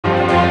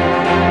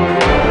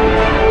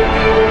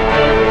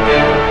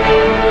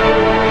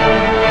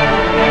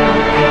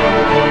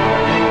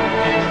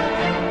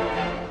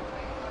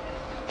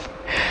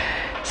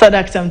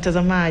Sadakta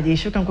mtazamaji,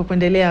 shukran kwa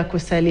kuendelea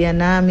kusalia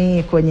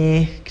nami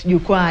kwenye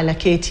jukwaa la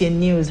KTN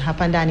News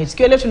hapa ndani.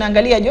 Tukiwa leo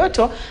tunaangalia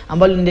joto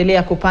ambalo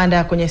linaendelea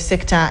kupanda kwenye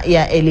sekta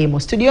ya elimu.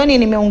 Studioni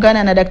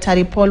nimeungana na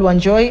Daktari Paul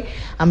Wanjohi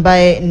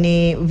ambaye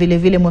ni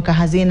vile mweka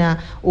hazina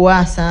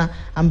UASA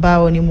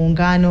ambao ni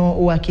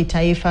muungano wa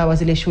kitaifa wa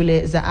zile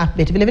shule za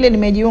APBET. Vile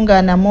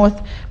nimejiunga na Moth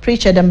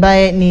Pritchard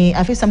ambaye ni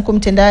afisa mkuu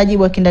mtendaji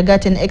wa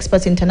Kindergarten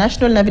Experts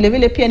International na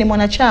vile pia ni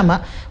mwanachama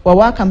wa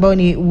WAC ambao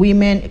ni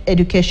Women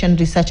Education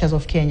Researchers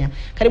of Kenya.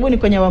 Karibuni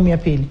kwenye awamu ya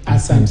pili.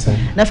 Asante sana.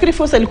 Nafikiri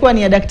fursa ilikuwa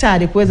ni ya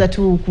daktari kuweza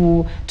tu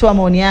kutoa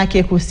maoni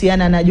yake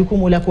kuhusiana na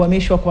jukumu la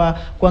kuhamishwa kwa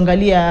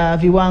kuangalia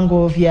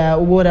viwango vya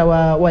ubora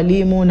wa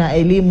walimu na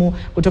elimu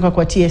kutoka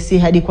kwa TSC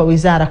hadi kwa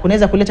wizara.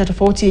 Kunaweza kuleta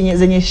tofauti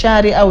zenye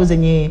shari au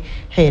zenye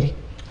heri.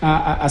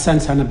 Asante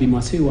sana Bi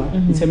Mwasiwa.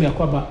 Niseme ya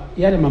kwamba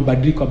yale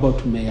mabadiliko ambayo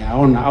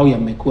tumeyaona au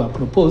yamekuwa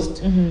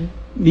proposed,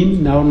 mimi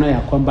naona ya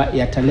kwamba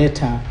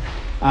yataleta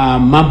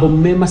mambo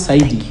mema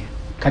zaidi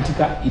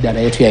katika idara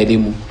yetu ya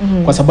elimu.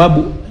 Kwa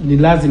sababu ni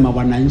lazima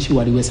wananchi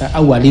waliweza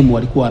au walimu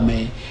walikuwa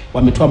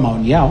wametoa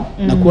maoni yao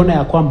na kuona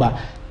ya kwamba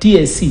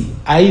TSC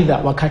aidha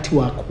wakati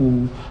wa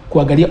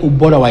kuangalia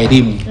ubora wa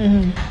elimu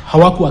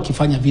hawakuwa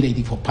wakifanya vile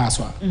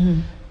ilivyopaswa.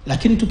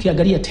 Lakini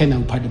tukiangalia tena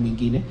upande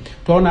mwingine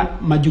tunaona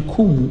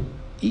majukumu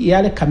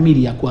yale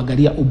kamili ya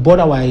kuangalia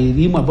ubora wa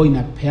elimu ambayo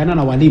inapeana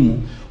na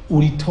walimu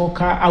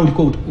ulitoka au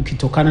ulikuwa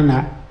ukitokana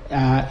na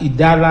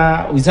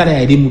wizara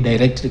ya elimu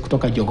directly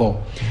kutoka Joto.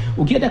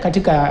 Ukienda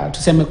katika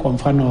tuseme kwa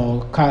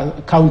mfano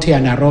county ya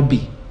Nairobi,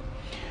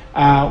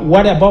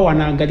 wale ambao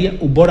wanaangalia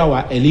ubora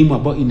wa elimu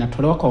ambao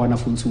inatolewa kwa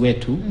wanafunzi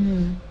wetu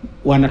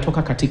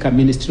wanatoka katika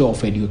Ministry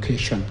of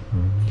Education.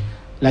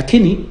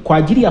 Lakini kwa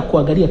ajili ya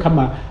kuangalia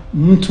kama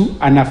mtu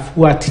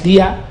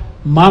anafuatilia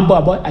mambo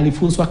ambayo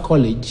alifunzwa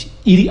college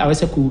ili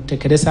aweze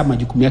kutekeleza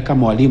majukumu yake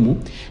kama walimu,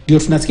 ndio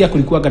tunasikia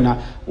kulikuwa na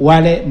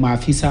wale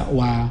maafisa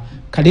wa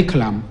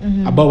curriculum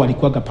ambao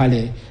walikuwa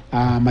pale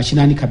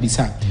mashinani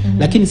kabisa.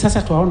 Lakini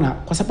sasa tunaona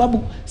kwa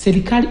sababu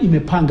serikali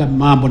imepanga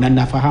mambo na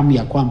nafahamu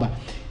ya kwamba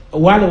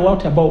wale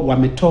wote ambao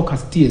wametoka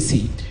TSC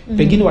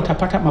pengine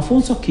watapata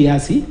mafunzo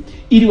kiasi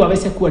ili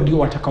waweze kuwa ndio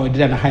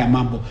watakaoendelea na haya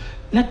mambo.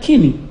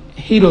 Lakini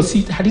hilo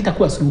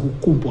halitakuwa suluhu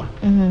kubwa.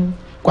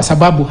 Kwa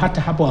sababu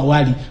hata hapo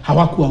awali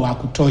hawakuwa wa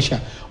kutosha.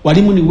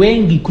 Walimu ni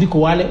wengi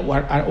kuliko wale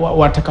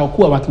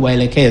watakaokuwa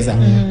wakiwaelekeza.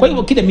 Kwa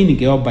hivyo kile mimi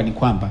ningeomba ni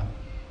kwamba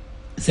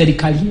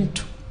serikali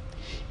yetu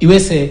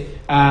iweze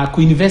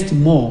kuinvest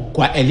more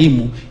kwa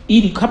elimu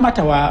ili kama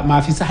hata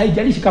maafisa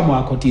haijalishi kama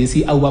wako TSC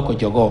au wako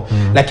Joto,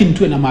 lakini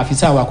tuwe na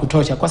maafisa wa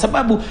kutosha, kwa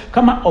sababu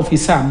kama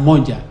ofisa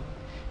mmoja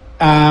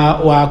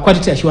wa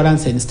quality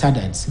assurance and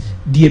standards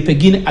ndiye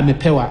pengine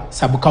amepewa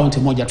sub county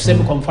moja,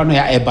 tuseme kwa mfano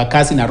ya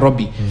Embakasi na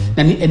Nairobi,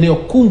 na ni eneo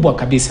kubwa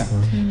kabisa.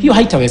 Hiyo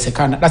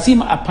haitawezekana.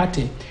 Lazima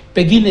apate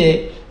pengine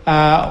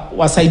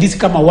wasaidizi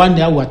kama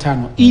 1 au 5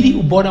 ili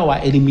ubora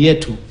wa elimu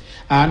yetu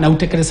na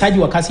utekelezaji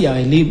wa kazi ya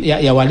elimu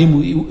ya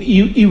walimu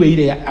iwe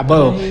ile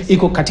ambayo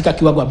iko katika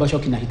kiwango ambacho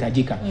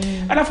kinahitajika.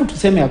 Alafu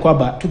tuseme ya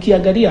kwamba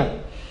tukiangalia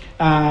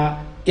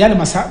yale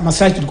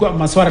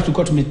maswala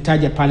tulikuwa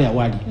tumetaja pale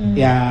awali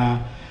ya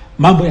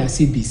mambo ya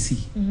CBC.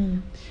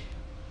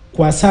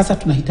 Kwa sasa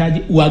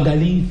tunahitaji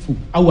uangalifu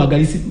au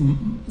uangalizi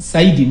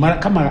zaidi mara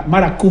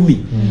 10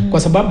 kwa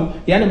sababu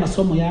yale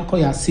masomo yako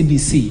ya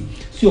CBC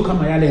sio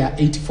kama yale ya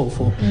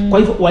 844. Kwa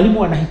hivyo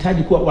walimu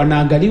wanahitaji kuwa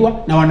wanaangaliwa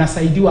na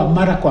wanasaidiwa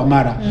mara kwa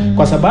mara,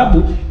 kwa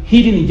sababu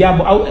hili ni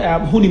jambo au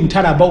huu ni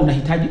mtaala ambao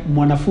unahitaji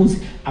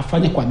mwanafunzi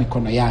afanye kwa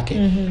mikono yake.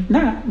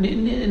 Na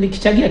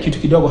nikichangia kitu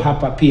kidogo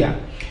hapa pia,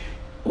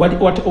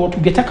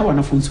 tungetaka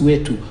wanafunzi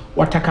wetu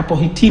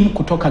watakapohitimu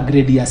kutoka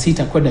grade ya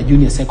 6 kwenda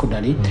junior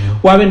secondary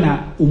wawe na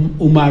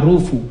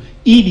umaarufu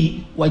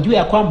ili wajue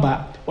ya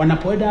kwamba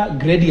wanapoenda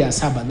grade ya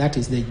 7, that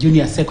is the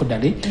junior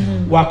secondary,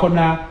 wako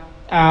na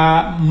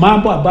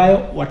mambo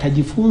ambayo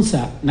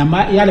watajifunza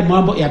na yale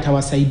mambo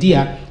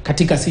yatawasaidia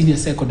katika senior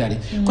secondary.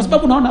 Kwa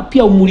sababu naona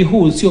pia umri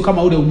huu sio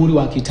kama ule umri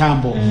wa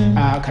kitambo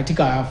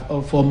katika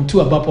form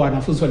 2 ambapo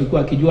wanafunzi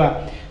walikuwa wakijua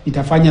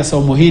nitafanya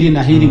somo hili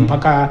na hili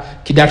mpaka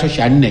kidato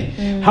cha 4.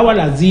 Hawa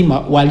lazima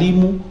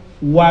walimu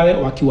wawe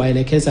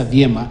wakiwaelekeza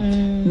vyema.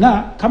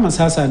 Na kama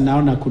sasa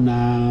naona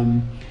kuna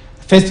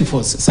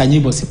festivals za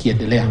nyimbo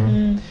zikiendelea.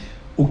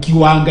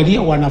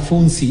 Ukiwaangalia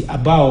wanafunzi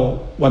ambao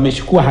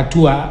wamechukua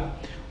hatua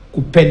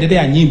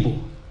kupendelea nyimbo,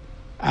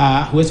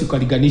 huwezi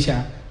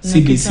kulinganisha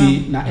CBC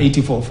na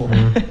 844.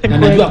 Na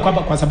najua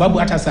kwamba kwa sababu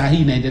hata saa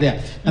hii inaendelea.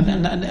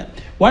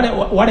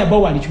 Wale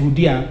ambao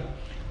walishuhudia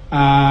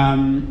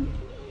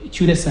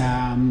shule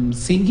za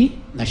msingi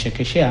na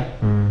chekechea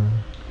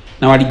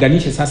na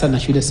waliganisha sasa na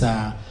shule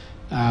za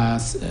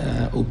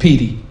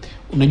upili.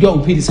 Unajua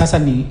upili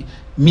sasa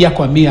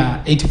 100%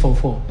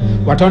 844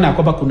 wataona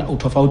kwamba kuna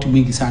utofauti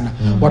mwingi sana.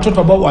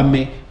 Watoto ambao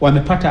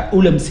wamepata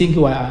ule msingi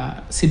wa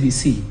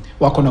CBC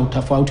wako na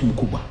utofauti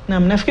mkubwa.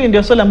 Naam, nafikiri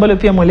ndio swala ambalo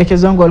pia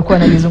mwelekezi wangu alikuwa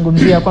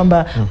analizungumzia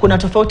kwamba kuna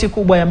tofauti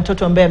kubwa ya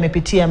mtoto ambaye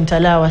amepitia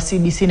mtaala wa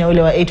CBC na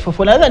ule wa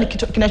 844. Nadhani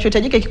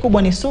kinachohitajika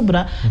kikubwa ni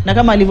subra na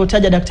kama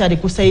alivyotaja daktari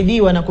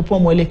kusaidiwa na kupewa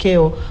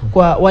mwelekeo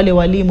kwa wale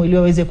walimu ili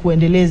waweze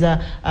kuendeleza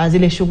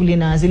zile shughuli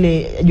na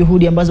zile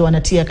juhudi ambazo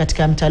wanatia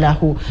katika mtaala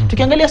huu.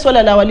 Tukiangalia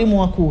swala la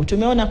walimu wakuu,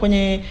 tumeona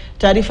kwenye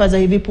taarifa za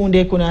hivi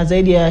punde kuna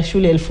zaidi ya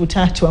shule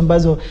 3,000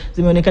 ambazo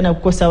zimeonekana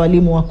kukosa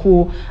walimu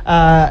wakuu,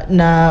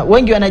 na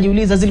wengi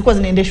wanajiuliza zilikuwa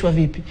zinaendeshwa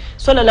vipi.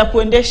 Swala la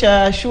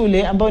kuendesha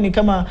shule ambao ni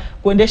kama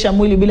kuendesha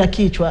mwili bila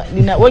kichwa,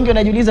 wengi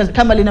wanajiuliza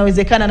kama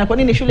linawezekana na kwa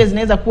nini shule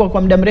zinaweza kuwa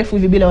kwa muda mrefu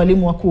hivi bila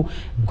walimu wakuu.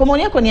 Kwa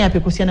maoni yako ni yapi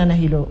kuhusiana na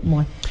hilo,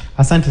 Moi?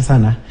 Asante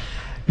sana.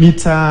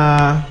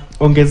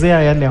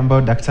 Nitaongezea yale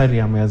ambayo daktari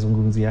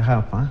ameyazungumzia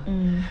hapa.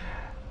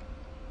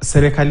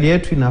 Serikali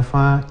yetu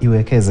inafaa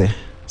iwekeze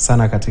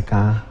sana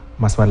katika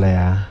masuala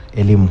ya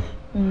elimu.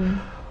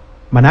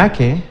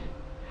 Manake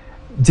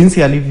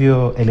jinsi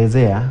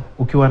alivyoelezea,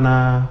 ukiwa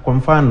na kwa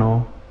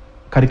mfano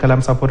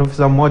curriculum support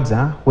officer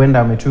mmoja huenda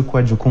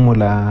amechukua jukumu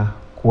la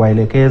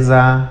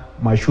kuwaelekeza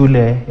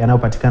mashule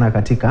yanayopatikana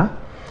katika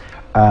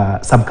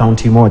sub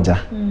county moja.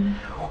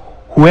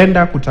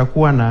 Huenda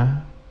kutakuwa na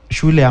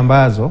shule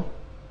ambazo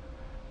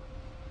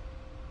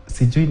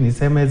sijui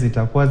niseme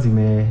zitakuwa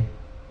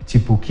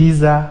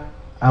zimechipukiza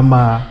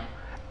ama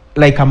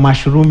like a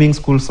mushrooming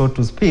school so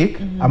to speak,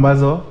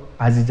 ambazo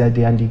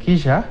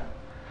hazijajiandikisha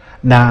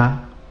na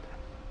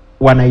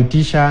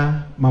wanaitisha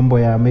mambo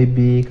ya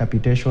maybe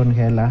capitation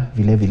hela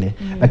vile vile.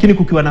 Lakini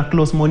kukiwa na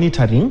close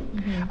monitoring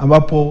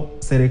ambapo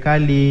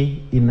serikali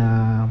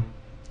ina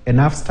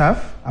enough staff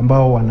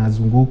ambao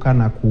wanazunguka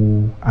na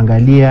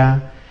kuangalia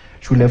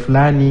shule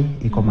fulani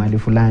iko mahali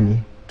fulani,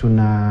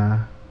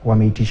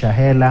 wameitisha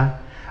hela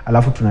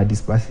alafu tuna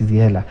disperse hizi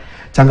hela,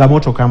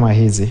 changamoto kama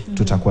hizi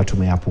tutakuwa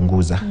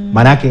tumeyapunguza.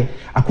 Manake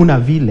hakuna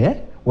vile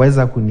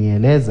waweza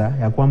kunieleza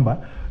ya kwamba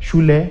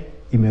shule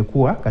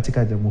imekuwa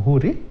katika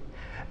jamhuri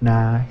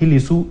na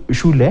hili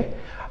shule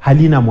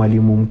halina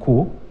mwalimu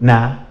mkuu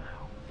na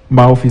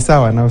maofisa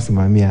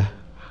wanaosimamia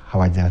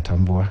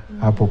hawajatambua.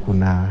 Hapo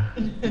kuna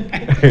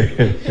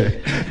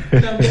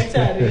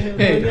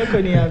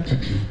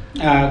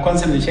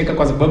kwanza nimecheka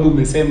kwa sababu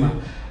umesema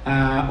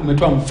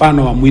umetoa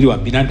mfano wa mwili wa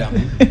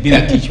binadamu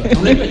bila kichwa.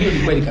 Unajua hiyo ni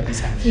kweli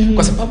kabisa.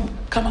 Kwa sababu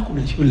kama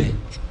kuna shule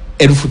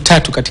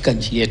 3,000 katika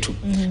nchi yetu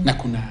na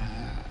kuna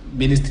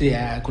ministry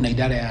kuna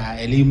idara ya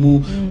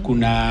elimu,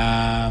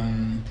 kuna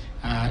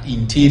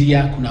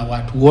interior, kuna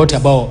watu wote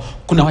ambao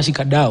kuna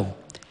washikadau.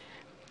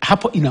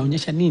 Hapo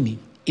inaonyesha nini?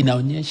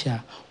 Inaonyesha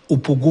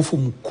upungufu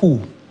mkuu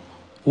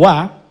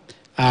wa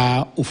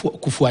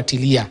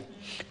kufuatilia.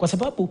 Kwa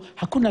sababu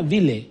hakuna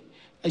vile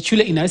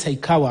shule inaweza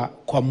ikawa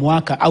kwa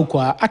mwaka au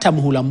kwa hata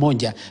muhula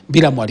mmoja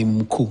bila mwalimu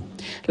mkuu.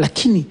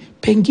 Lakini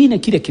pengine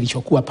kile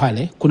kilichokuwa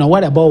pale, kuna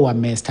wale ambao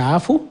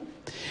wamestaafu,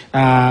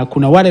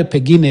 kuna wale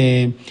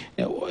pengine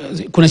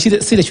kuna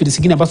zile shule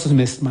zingine ambazo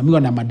zimesimamiwa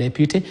na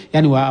madepute,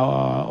 yani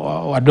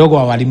wadogo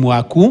wa walimu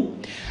wakuu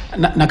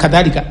na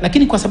kadhalika.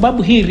 Lakini kwa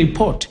sababu hii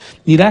report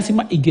ni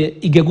lazima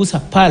igegusa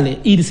pale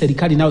ili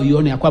serikali nao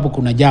ione ya kwamba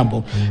kuna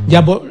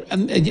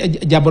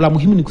jambo la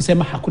muhimu ni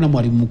kusema hakuna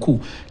mwalimu mkuu.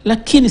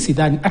 Lakini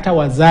sidhani hata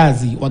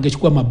wazazi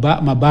wangechukua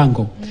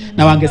mabango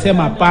na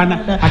wangesema hapana,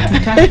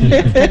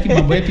 hatutaki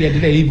mambo yetu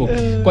yaendelee hivyo.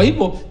 Kwa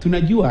hivyo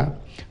tunajua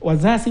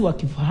wazazi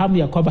wakifahamu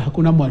ya kwamba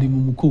hakuna mwalimu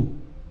mkuu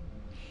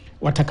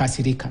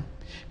watakasirika.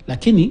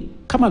 Lakini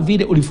kama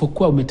vile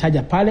ulivyokuwa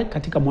umetaja pale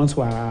katika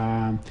mwanzo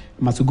wa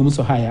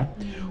mazungumzo haya,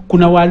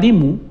 kuna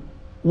walimu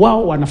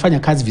wao wanafanya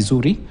kazi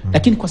vizuri,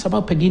 lakini kwa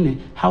sababu pengine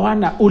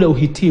hawana ule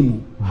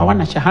uhitimu,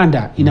 hawana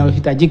shahada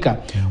inayohitajika,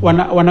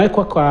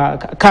 wanawekwa kwa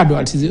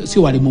kado,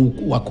 sio walimu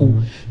wakuu.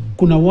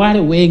 Kuna wale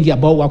wengi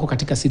ambao wako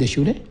katika zile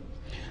shule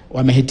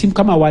wamehitimu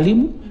kama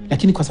walimu,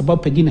 lakini kwa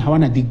sababu pengine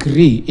hawana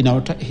degree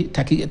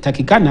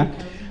inayotakikana,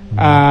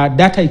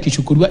 data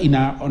ikichukuliwa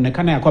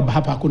inaonekana ya kwamba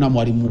hapa hakuna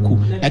mwalimu mkuu,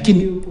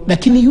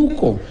 lakini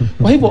yuko.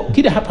 Kwa hivyo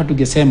kile hapa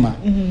tungesema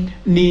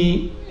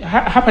ni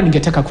hapa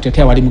ningetaka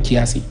kutetea walimu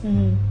kiasi.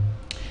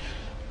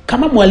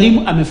 Kama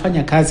mwalimu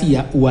amefanya kazi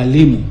ya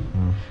ualimu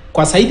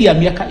kwa zaidi ya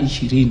miaka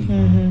 20,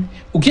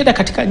 ukienda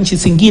katika nchi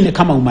zingine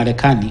kama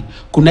Umarekani,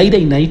 kuna ile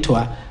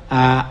inaitwa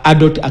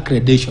adult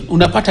accreditation.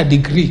 Unapata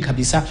degree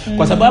kabisa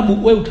kwa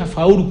sababu wewe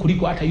utafaulu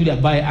kuliko hata yule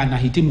ambaye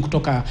anahitimu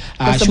kutoka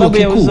chuo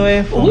kikuu.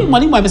 Huyo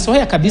mwalimu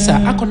amesoea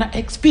kabisa, ako na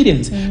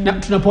experience. Na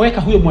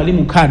tunapoweka huyo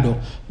mwalimu kando,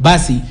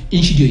 basi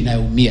nchi ndio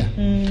inayoumia.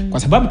 Kwa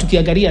sababu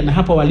tukiangalia na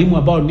hapa walimu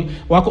ambao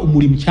wako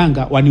umri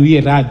mchanga,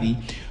 waniwie radhi,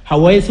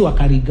 hawezi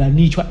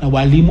wakariganishwa na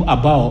walimu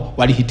ambao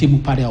walihitimu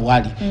pale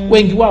awali.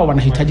 Wengi wao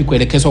wanahitaji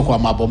kuelekezwa kwa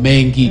mambo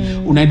mengi.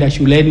 Unaenda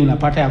shuleni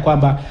unapata ya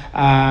kwamba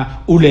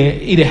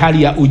ile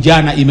hali ya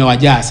ujana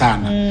imewajaa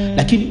sana.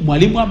 Lakini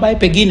mwalimu ambaye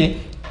pengine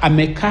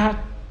amekaa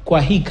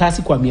kwa hii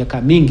kazi kwa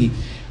miaka mingi,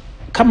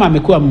 kama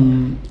amekuwa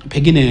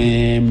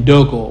pengine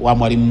mdogo wa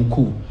mwalimu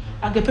mkuu,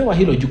 angepewa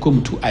hilo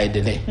jukumu tu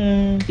aendelee.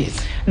 Yes.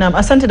 Naam,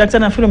 asante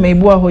daktari, nafikiri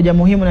umeibua hoja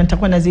muhimu na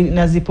nitakuwa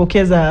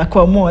nazipokeza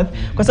kwa moth,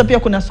 kwa sababu pia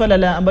kuna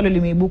swala ambalo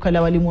limeibuka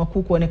la walimu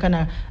wakuu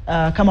kuonekana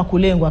kama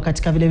kulengwa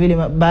katika vile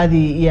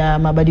baadhi ya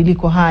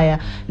mabadiliko haya,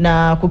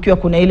 na kukiwa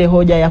kuna ile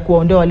hoja ya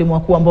kuondoa walimu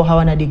wakuu ambao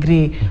hawana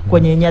degree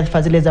kwenye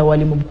nyadhifa zile za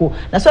walimu mkuu.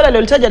 Na swala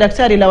lilolitaja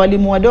daktari la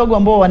walimu wadogo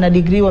ambao wana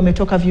degree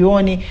wametoka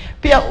vioni,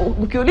 pia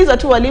ukiuliza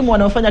tu walimu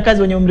wanaofanya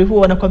kazi wenye umri huo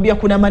wanakuambia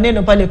kuna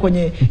maneno pale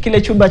kwenye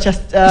kile chumba cha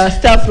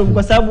staff room,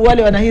 kwa sababu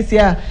wale wanahisi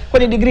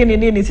kwani degree ni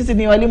nini, sisi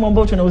ni walimu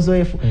ambao tuna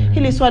uzoefu.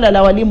 Hili swala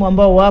la walimu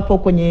ambao wapo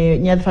kwenye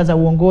nyadhifa za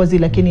uongozi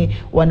lakini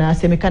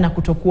wanasemekana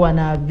kutokuwa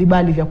na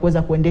vibali vya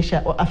kuweza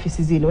kuendesha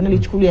afisi zile,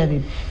 unalichukulia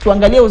vipi?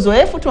 Tuangalie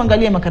uzoefu,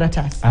 tuangalie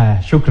makaratasi.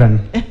 Shukran.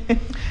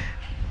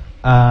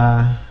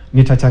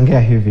 Nitachangia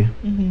hivi.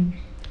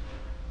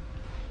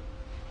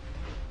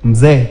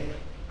 Mzee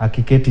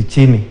akiketi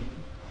chini,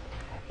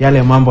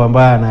 yale mambo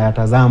ambayo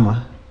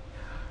anayatazama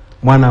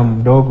mwana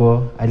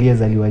mdogo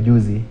aliyezaliwa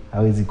juzi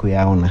hawezi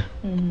kuyaona.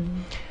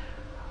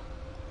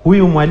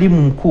 Huyu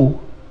mwalimu mkuu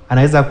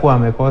anaweza kuwa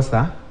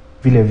amekosa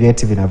vile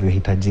vyeti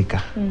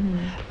vinavyohitajika,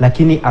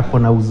 lakini ako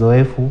na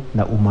uzoefu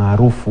na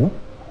umaarufu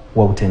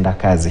wa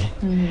utendakazi.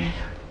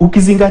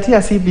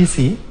 Ukizingatia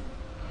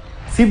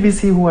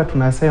CBC huwa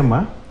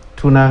tunasema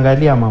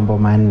tunaangalia mambo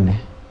manne.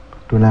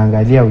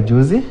 Tunaangalia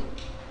ujuzi,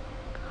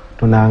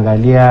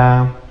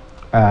 tunaangalia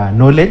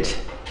knowledge,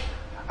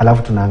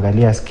 alafu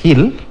tunaangalia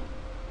skill.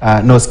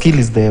 Skill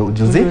is the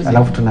ujuzi,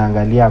 alafu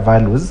tunaangalia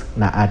values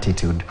na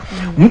attitude.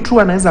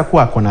 Mtu anaweza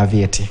kuwa akona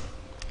vyeti,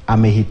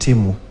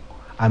 amehitimu,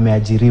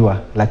 ameajiriwa,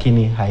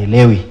 lakini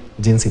haelewi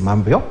jinsi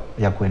mambo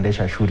ya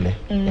kuendesha shule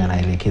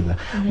yanaelekeza.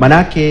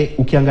 Manake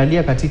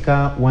ukiangalia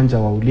katika uwanja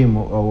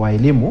wa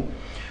elimu,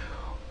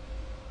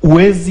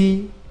 uwezi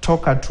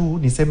toka tu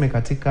niseme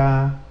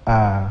katika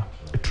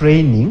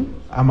training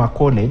ama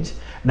college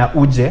na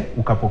uje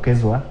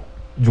ukapokezwa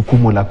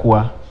jukumu la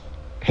kuwa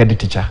head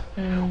teacher.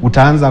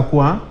 Utaanza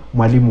kuwa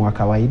mwalimu wa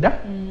kawaida,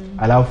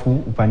 alafu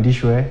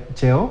upandishwe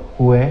cheo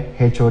uwe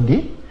HOD,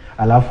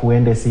 alafu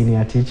uende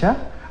senior teacher,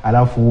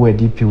 alafu uwe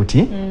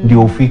deputy,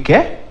 ndio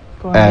ufike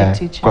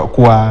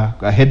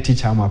kwa head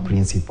teacher ama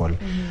principal.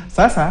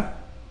 Sasa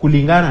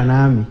kulingana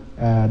nami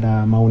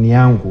na maoni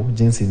yangu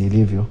jinsi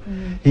nilivyo,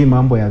 hii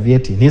mambo ya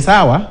vyeti ni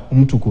sawa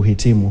mtu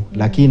kuhitimu,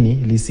 lakini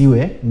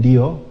lisiwe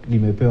ndio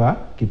limepewa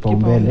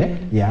kipaumbele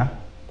ya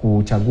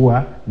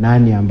kuchagua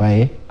nani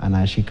ambaye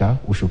anashika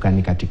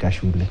ushukani katika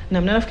shule.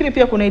 Na nafikiri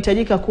pia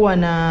kunahitajika kuwa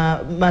na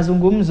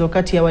mazungumzo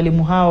kati ya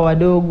walimu hao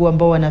wadogo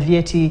ambao wana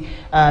vyeti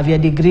vya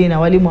degree na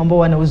walimu ambao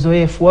wana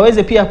uzoefu,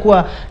 waweze pia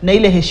kuwa na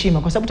ile heshima,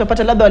 kwa sababu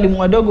utapata labda walimu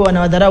wadogo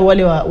wanawadharau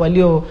wale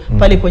walio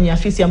pale kwenye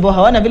afisi ambao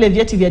hawana vile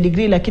vyeti vya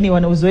degree lakini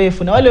wana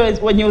uzoefu, na wale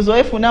wenye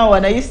uzoefu nao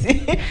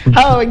wanahisi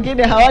hawa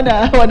wengine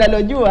hawana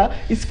wanalojua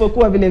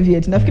isipokuwa vile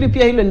vyeti. Nafikiri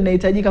pia hilo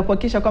linahitajika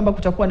kuhakikisha kwamba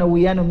kutakuwa na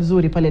uwiano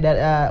mzuri pale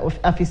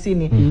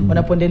afisini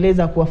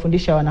wanapoendeleza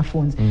kuwafundisha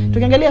wanafunzi.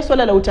 Tukiangalia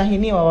swala la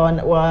utahiniwa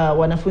wa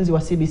wanafunzi wa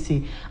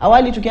CBC,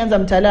 awali tukianza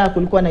mtaala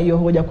kulikuwa na hiyo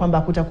hoja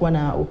kwamba kutakuwa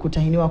na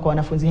kutahiniwa kwa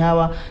wanafunzi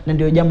hawa, na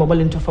ndio jambo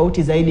ambalo ni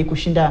tofauti zaidi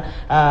kushinda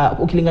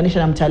ukilinganisha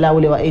na mtaala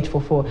ule wa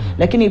 844.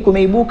 Lakini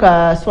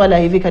kumeibuka swala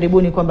hivi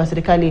karibuni kwamba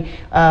serikali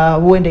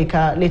huenda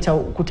ikaleta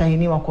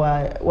kutahiniwa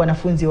kwa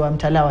wanafunzi wa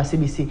mtaala wa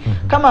CBC.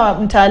 Kama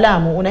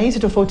mtaalamu, unahisi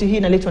tofauti hii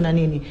inaletwa na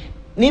nini?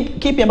 Ni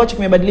kipi ambacho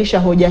kimebadilisha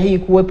hoja hii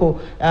kuwepo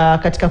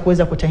katika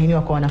kuweza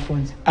kutahiniwa kwa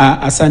wanafunzi?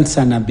 Asante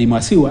sana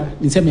Bimasiwa.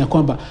 Niseme ya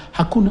kwamba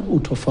hakuna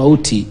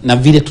utofauti na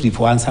vile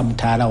tulivyoanza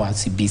mtaala wa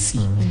CBC.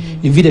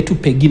 Ni vile tu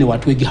pengine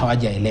watu wengi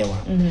hawajaelewa.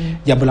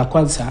 Jambo la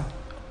kwanza,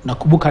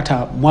 nakumbuka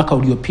hata mwaka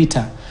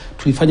uliopita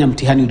tulifanya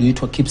mtihani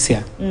ulioitwa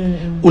KPSEA.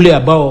 Ule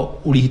ambao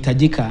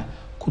ulihitajika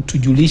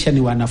kutujulisha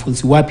ni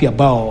wanafunzi wapi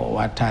ambao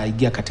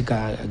wataingia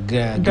katika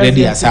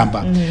grade ya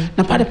 7.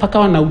 Na pale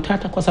pakawa na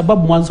utata, kwa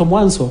sababu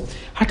mwanzo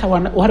hata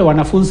wale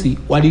wanafunzi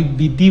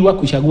walibidiwa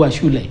kuchagua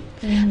shule.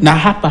 Na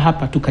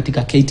hapa tu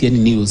katika KTN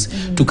News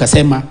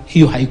tukasema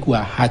hiyo haikuwa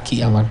haki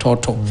ya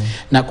watoto.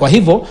 Na kwa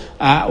hivyo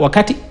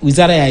wakati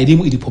Wizara ya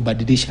Elimu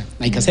ilipobadilisha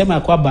na ikasema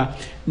kwamba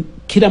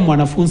kila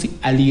mwanafunzi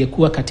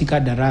aliyekuwa katika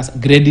darasa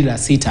grade la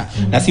 6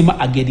 lazima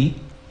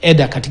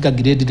eda katika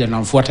grade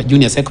linalofuata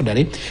junior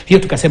secondary, hiyo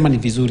tukasema ni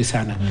vizuri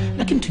sana.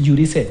 Lakini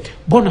tujiulize,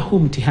 mbona huu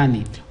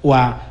mtihani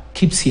wa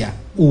KPSEA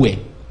uwe?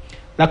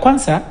 La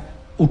kwanza,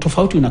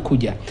 utofauti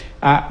unakuja.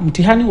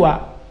 Mtihani wa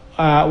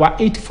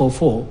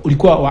 844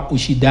 ulikuwa wa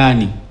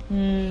ushindani.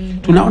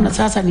 Tunaona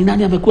sasa ni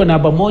nani amekuwa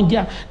namba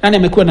 1, nani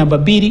amekuwa namba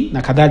 2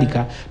 na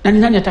kadhalika. Na ni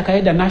nani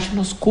atakaenda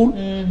national school,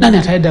 nani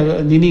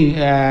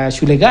ataenda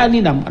shule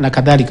gani na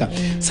kadhalika.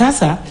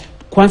 Sasa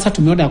kwanza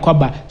tumeona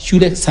kwamba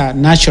shule za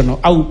national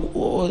au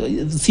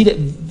zile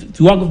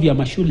viwango vya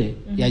mashule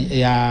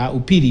ya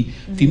upili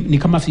ni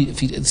kama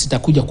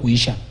sitakuja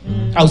kuisha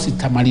au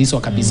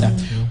sitamalizwa kabisa.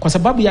 Kwa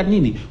sababu ya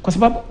nini? Kwa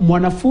sababu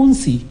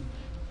mwanafunzi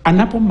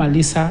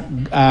anapomaliza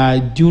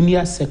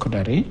junior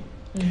secondary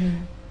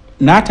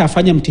na hata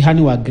afanye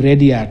mtihani wa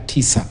grade ya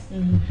 9,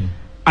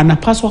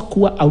 anapaswa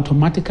kuwa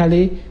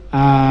automatically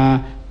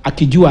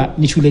akijua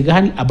ni shule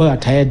gani ambayo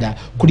ataenda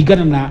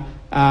kulingana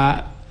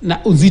na na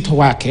uzito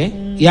wake,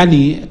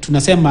 yani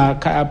tunasema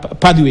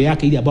pathway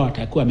yake ile ambayo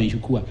atakuwa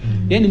amechukua.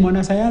 Yeye ni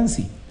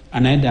mwanasayansi,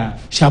 anaenda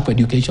Sharp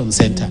Education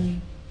Center.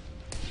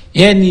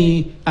 Yeye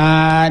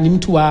ni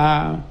mtu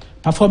wa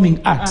performing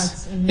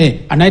arts.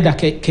 Anaenda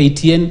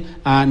KTN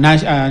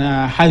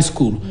high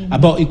school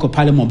ambao iko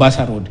pale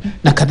Mombasa Road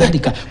na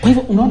kadhalika. Kwa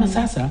hivyo unaona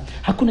sasa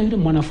hakuna yule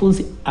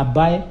mwanafunzi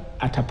ambaye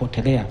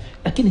atapotelea,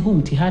 lakini huu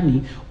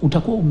mtihani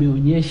utakuwa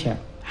umeonyesha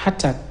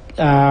hata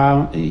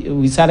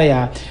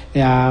wizara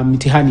ya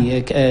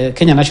mtihani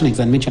Kenya National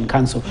Examination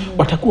Council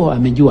watakuwa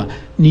wamejua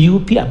ni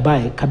yupi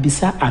ambaye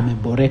kabisa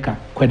ameboreka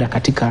kwenda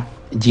katika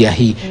njia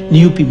hii,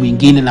 ni yupi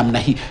mwingine namna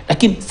hii.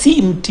 Lakini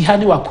si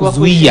mtihani wa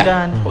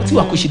kuzuia, si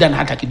wa kushindana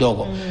hata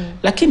kidogo.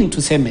 Lakini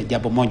tuseme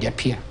jambo moja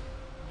pia,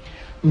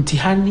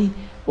 mtihani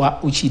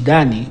wa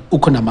ushindani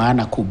uko na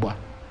maana kubwa.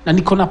 Na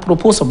niko na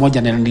proposal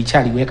moja na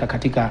nilichaliweka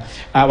katika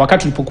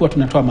wakati tulipokuwa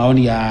tunatoa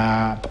maoni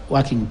ya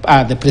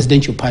the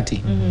presidential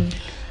party.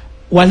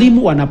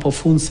 Walimu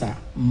wanapofunza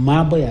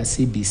mambo ya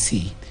CBC,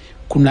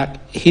 kuna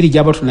hili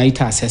jambo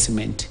tunaita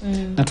assessment.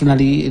 Na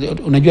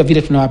unajua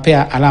vile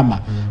tunawapea alama,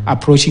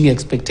 approaching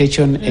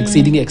expectation,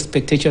 exceeding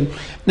expectation.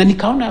 Na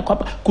nikaona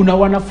kwamba kuna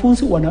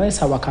wanafunzi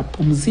wanaweza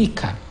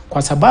wakapumzika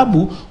kwa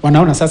sababu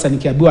wanaona sasa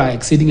nikiambiwa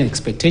exceeding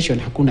expectation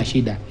hakuna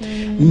shida.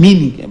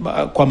 Mimi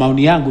kwa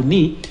maoni yangu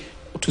ni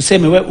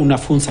tuseme we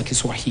unafunza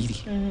Kiswahili.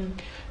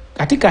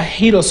 Katika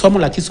hilo somo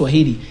la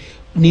Kiswahili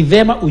ni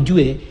vema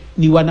ujue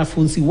ni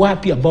wanafunzi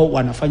wapi ambao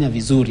wanafanya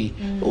vizuri.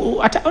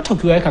 Hata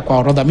ukiweka kwa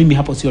orodha, mimi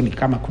hapo sioni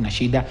kama kuna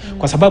shida,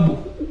 kwa sababu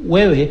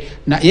wewe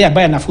na yeye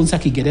ambaye anafunza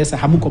Kiingereza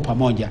hamuko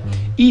pamoja.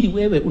 Ili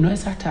wewe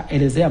unaweza hata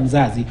elezea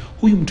mzazi,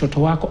 huyu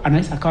mtoto wako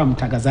anaweza akawa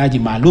mtangazaji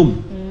maalum,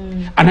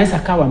 anaweza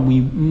akawa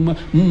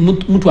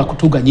mtu wa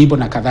kutunga nyimbo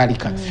na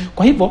kadhalika.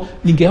 Kwa hivyo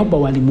ningeomba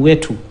walimu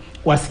wetu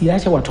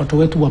wasiache watoto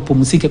wetu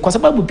wapumzike, kwa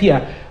sababu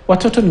pia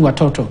watoto ni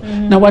watoto.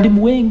 Na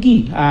walimu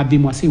wengi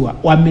Bimwasiwa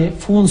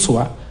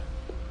wamefunzwa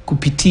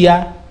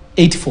kupitia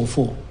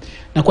 844,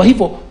 na kwa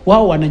hivyo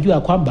wao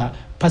wanajua kwamba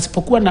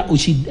pasipokuwa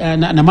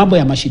na mambo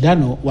ya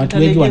mashindano watu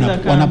wengi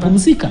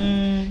wanapumzika.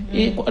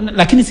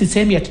 Lakini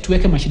sisemi ati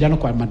tuweke mashindano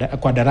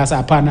kwa darasa,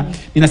 hapana.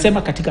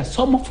 Ninasema katika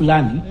somo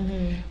fulani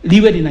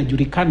liwe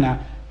linajulikana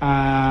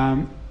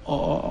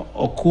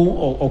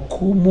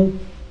Okumu,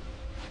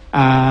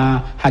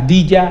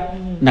 Hadija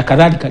na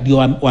kadhalika ndio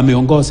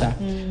wameongoza.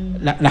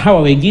 Na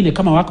hawa wengine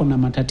kama wako na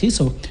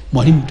matatizo,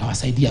 mwalimu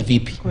utawasaidia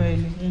vipi?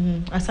 Kweli.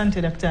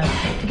 Asante daktari.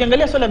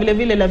 Tukiangalia swala vile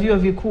vile la vyuo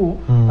vikuu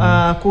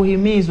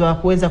kuhimizwa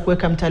kuweza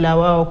kuweka mtaala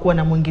wao kuwa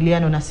na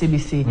mwingiliano na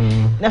CBC.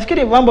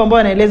 Nafikiri mambo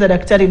ambayo anaeleza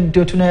daktari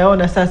ndio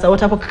tunayaona sasa.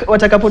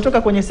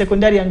 Watakapotoka kwenye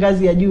sekondari ya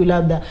ngazi ya juu,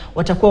 labda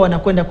watakuwa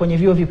wanakwenda kwenye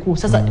vyuo vikuu.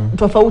 Sasa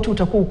tofauti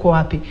utakuwa uko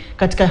wapi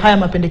katika haya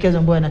mapendekezo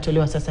ambayo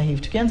yanatolewa sasa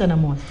hivi? Tukianza na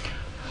Moa.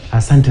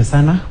 Asante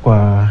sana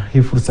kwa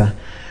hii fursa.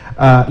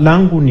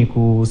 Langu ni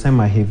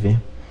kusema hivi,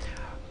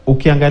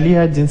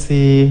 ukiangalia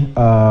jinsi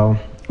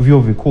vyuo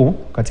vikuu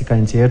katika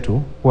nchi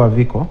yetu huwa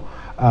viko,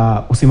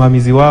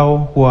 usimamizi wao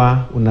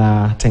huwa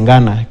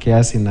unatengana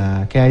kiasi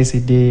na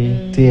KICD,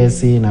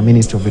 TSC na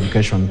Ministry of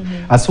Education.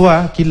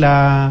 Aswa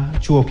kila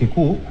chuo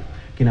kikuu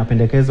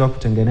kinapendekezwa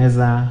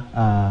kutengeneza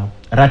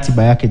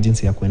ratiba yake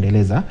jinsi ya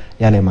kuendeleza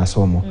yale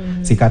masomo.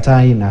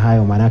 Sikatai na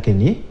hayo, manake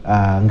ni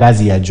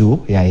ngazi ya juu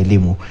ya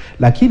elimu.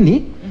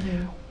 Lakini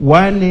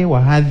wale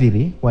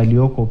wahadhiri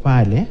walioko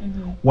pale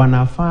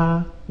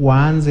wanafaa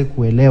waanze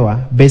kuelewa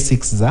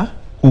basics za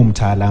huu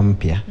mtaala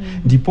mpya.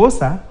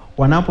 Ndiposa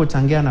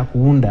wanapochangia na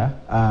kuunda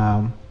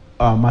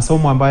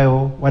masomo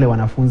ambayo wale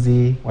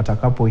wanafunzi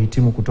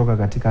watakapohitimu kutoka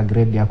katika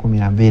grade ya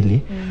 12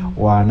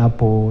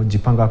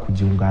 wanapojipanga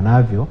kujiunga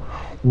navyo,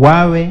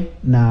 wawe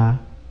na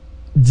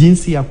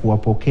jinsi ya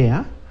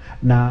kuwapokea,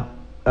 na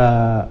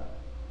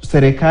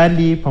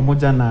serikali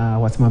pamoja na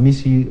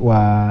wasimamizi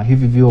wa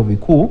hivi vyuo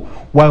vikuu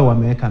wawe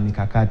wameweka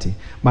mikakati.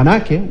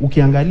 Manake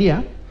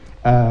ukiangalia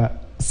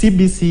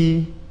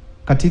CBC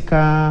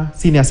katika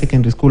senior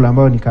secondary school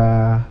ambayo ni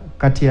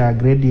kati ya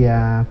grade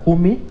ya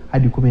 10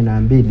 hadi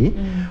 12,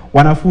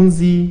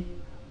 wanafunzi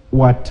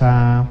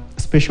wata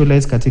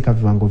specialize katika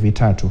viwango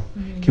vitatu.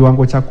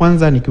 Kiwango cha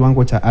kwanza ni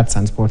kiwango cha arts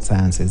and sports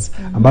sciences,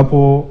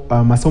 ambapo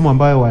masomo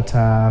ambayo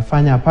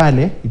watafanya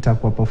pale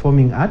itakuwa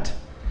performing art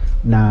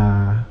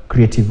na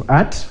creative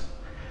art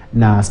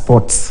na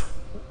sports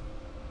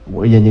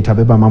yenye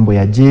tabeba mambo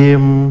ya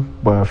gym,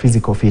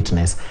 physical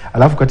fitness.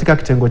 Alafu katika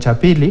kitengo cha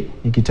pili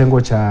ni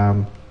kitengo cha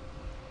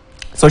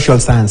social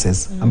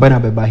sciences ambayo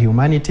inabeba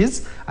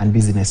humanities and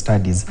business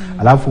studies.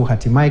 Alafu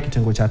hatimaye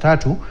kitengo cha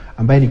tatu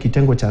ambayo ni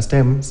kitengo cha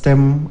STEM.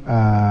 STEM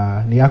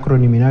ni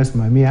acronym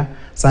inayosimamia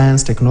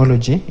science,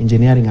 technology,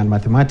 engineering and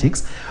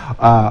mathematics.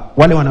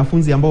 Wale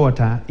wanafunzi ambao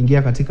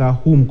wataingia katika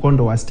huu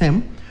mkondo wa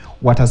STEM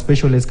wata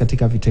specialize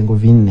katika vitengo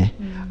vinne,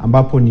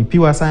 ambapo ni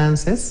pure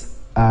sciences,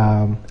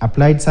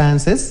 applied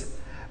sciences,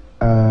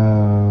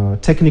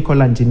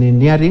 technical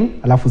engineering,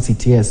 alafu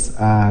CTS,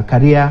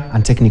 career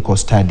and technical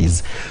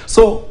studies.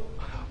 So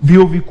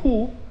vyuo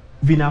vikuu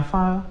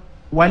vinafaa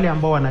wale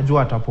ambao wanajua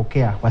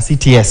watapokea wa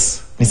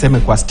CTS, niseme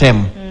kwa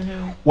STEM,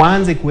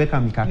 waanze kuweka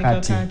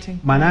mikakati.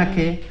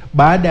 Manake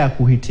baada ya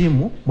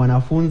kuhitimu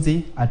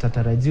mwanafunzi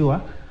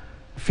atatarajiwa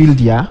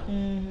field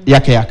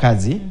yake ya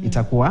kazi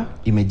itakuwa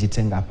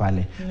imejitenga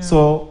pale.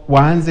 So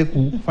waanze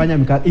kufanya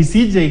mikakati,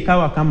 isije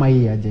ikawa kama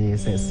hii ya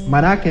JSS.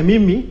 Manake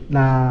mimi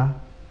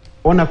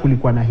naona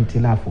kulikuwa na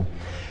hitilafu.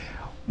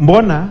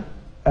 Mbona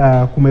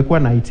kumekuwa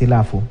na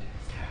hitilafu?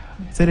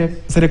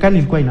 Serikali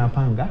ilikuwa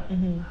inapanga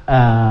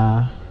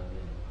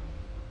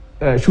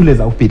shule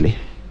za upili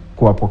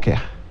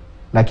kuwapokea,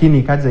 lakini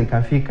ikaja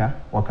ikafika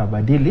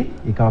wakabadili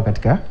ikawa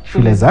katika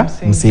shule za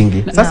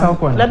msingi. Sasa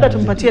wako labda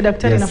tumpatie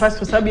daktari nafasi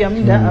kwa sababu ya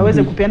muda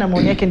aweze kupeana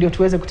maoni yake ndio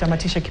tuweze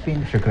kutamatisha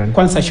kipindi. Shukrani.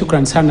 Kwanza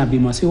shukrani sana Bi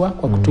Masiwa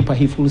kwa kutupa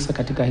hii fursa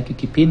katika hiki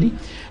kipindi.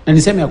 Na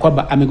niseme ya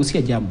kwamba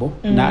amegusia jambo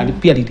na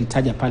pia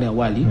lilitaja pale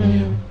awali.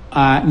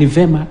 Ni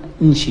vema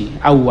nchi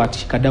au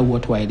washikadau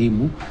wote wa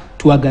elimu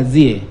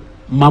tuangazie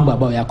mambo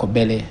ambayo yako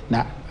mbele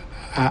na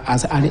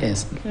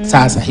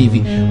sasa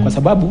hivi, kwa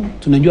sababu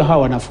tunajua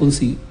hawa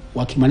wanafunzi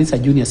wakimaliza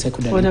junior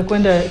secondary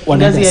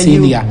wanakwenda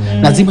senior.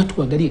 Lazima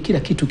tuangalie kila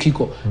kitu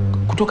kiko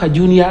kutoka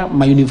junior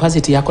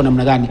university yako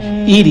namna gani,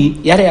 ili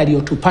yale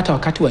yaliyotupata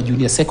wakati wa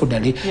junior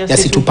secondary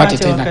yasitupate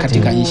tena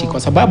katika nchi, kwa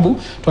sababu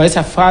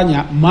tunaweza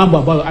fanya mambo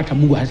ambayo hata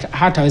Mungu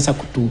hataweza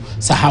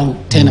kutusahau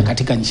tena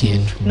katika nchi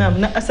yetu. Naam,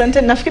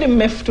 asante. Nafikiri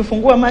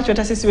mmetufungua macho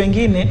hata sisi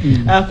wengine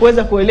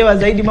kuweza kuelewa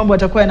zaidi mambo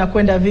yatakuwa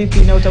yanakwenda vipi,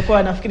 na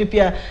utakuwa nafikiri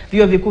pia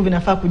vyuo vikuu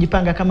vinafaa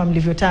kujipanga kama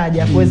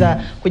mlivyotaja, kuweza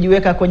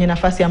kujiweka kwenye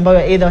nafasi ambayo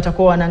aidha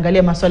watakuwa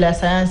wanaangalia masuala ya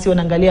sayansi,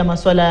 wanaangalia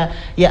masuala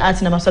ya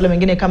arts na masuala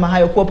mengine kama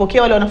hayo,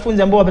 kuwapokea wale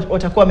wanafunzi ambao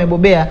watakuwa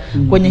wamebobea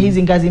kwenye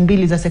hizi ngazi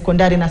mbili za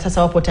sekondari na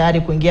sasa wapo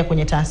tayari kuingia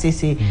kwenye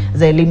taasisi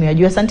za elimu ya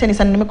juu. Asanteni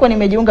sana. Nimekuwa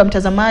nimejiunga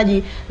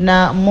mtazamaji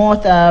na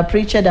Moth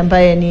Pritchard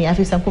ambaye ni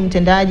afisa mkuu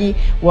mtendaji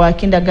wa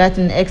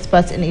Kindergarten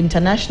Experts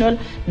International,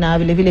 na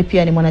vile vile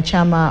pia ni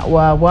mwanachama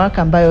wa WARC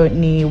ambayo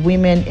ni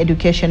Women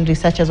Education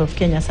Researchers of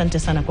Kenya. Asante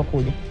sana kwa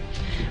kuja.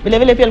 Vile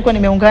vile pia alikuwa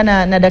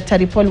nimeungana na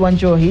Daktari Paul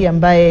Wanjohi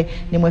ambaye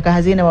ni mweka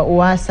hazina wa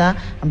UASA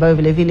ambayo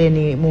vile vile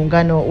ni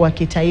muungano wa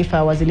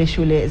kitaifa wa zile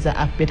shule za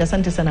APET.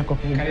 Asante sana kwa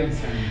kuja.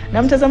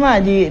 Na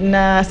mtazamaji,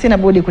 na sina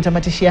budi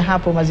kutamatishia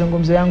hapo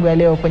mazungumzo yangu ya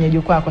leo kwenye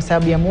jukwaa kwa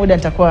sababu ya muda.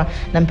 Nitakuwa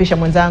nampisha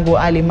mwenzangu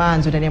Ali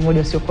Manzu ndani ya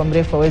muda usiokuwa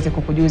mrefu aweze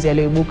kukujuza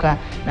yaliyoibuka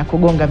na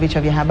kugonga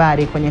vichwa vya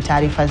habari kwenye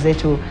taarifa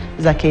zetu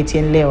za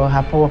KTN leo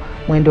hapo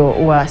mwendo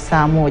wa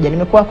saa 1.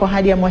 Nimekuwa kwa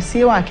Hadi ya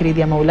Mwasiwa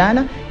akiridhia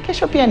Maulana.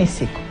 Kesho pia ni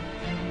siku.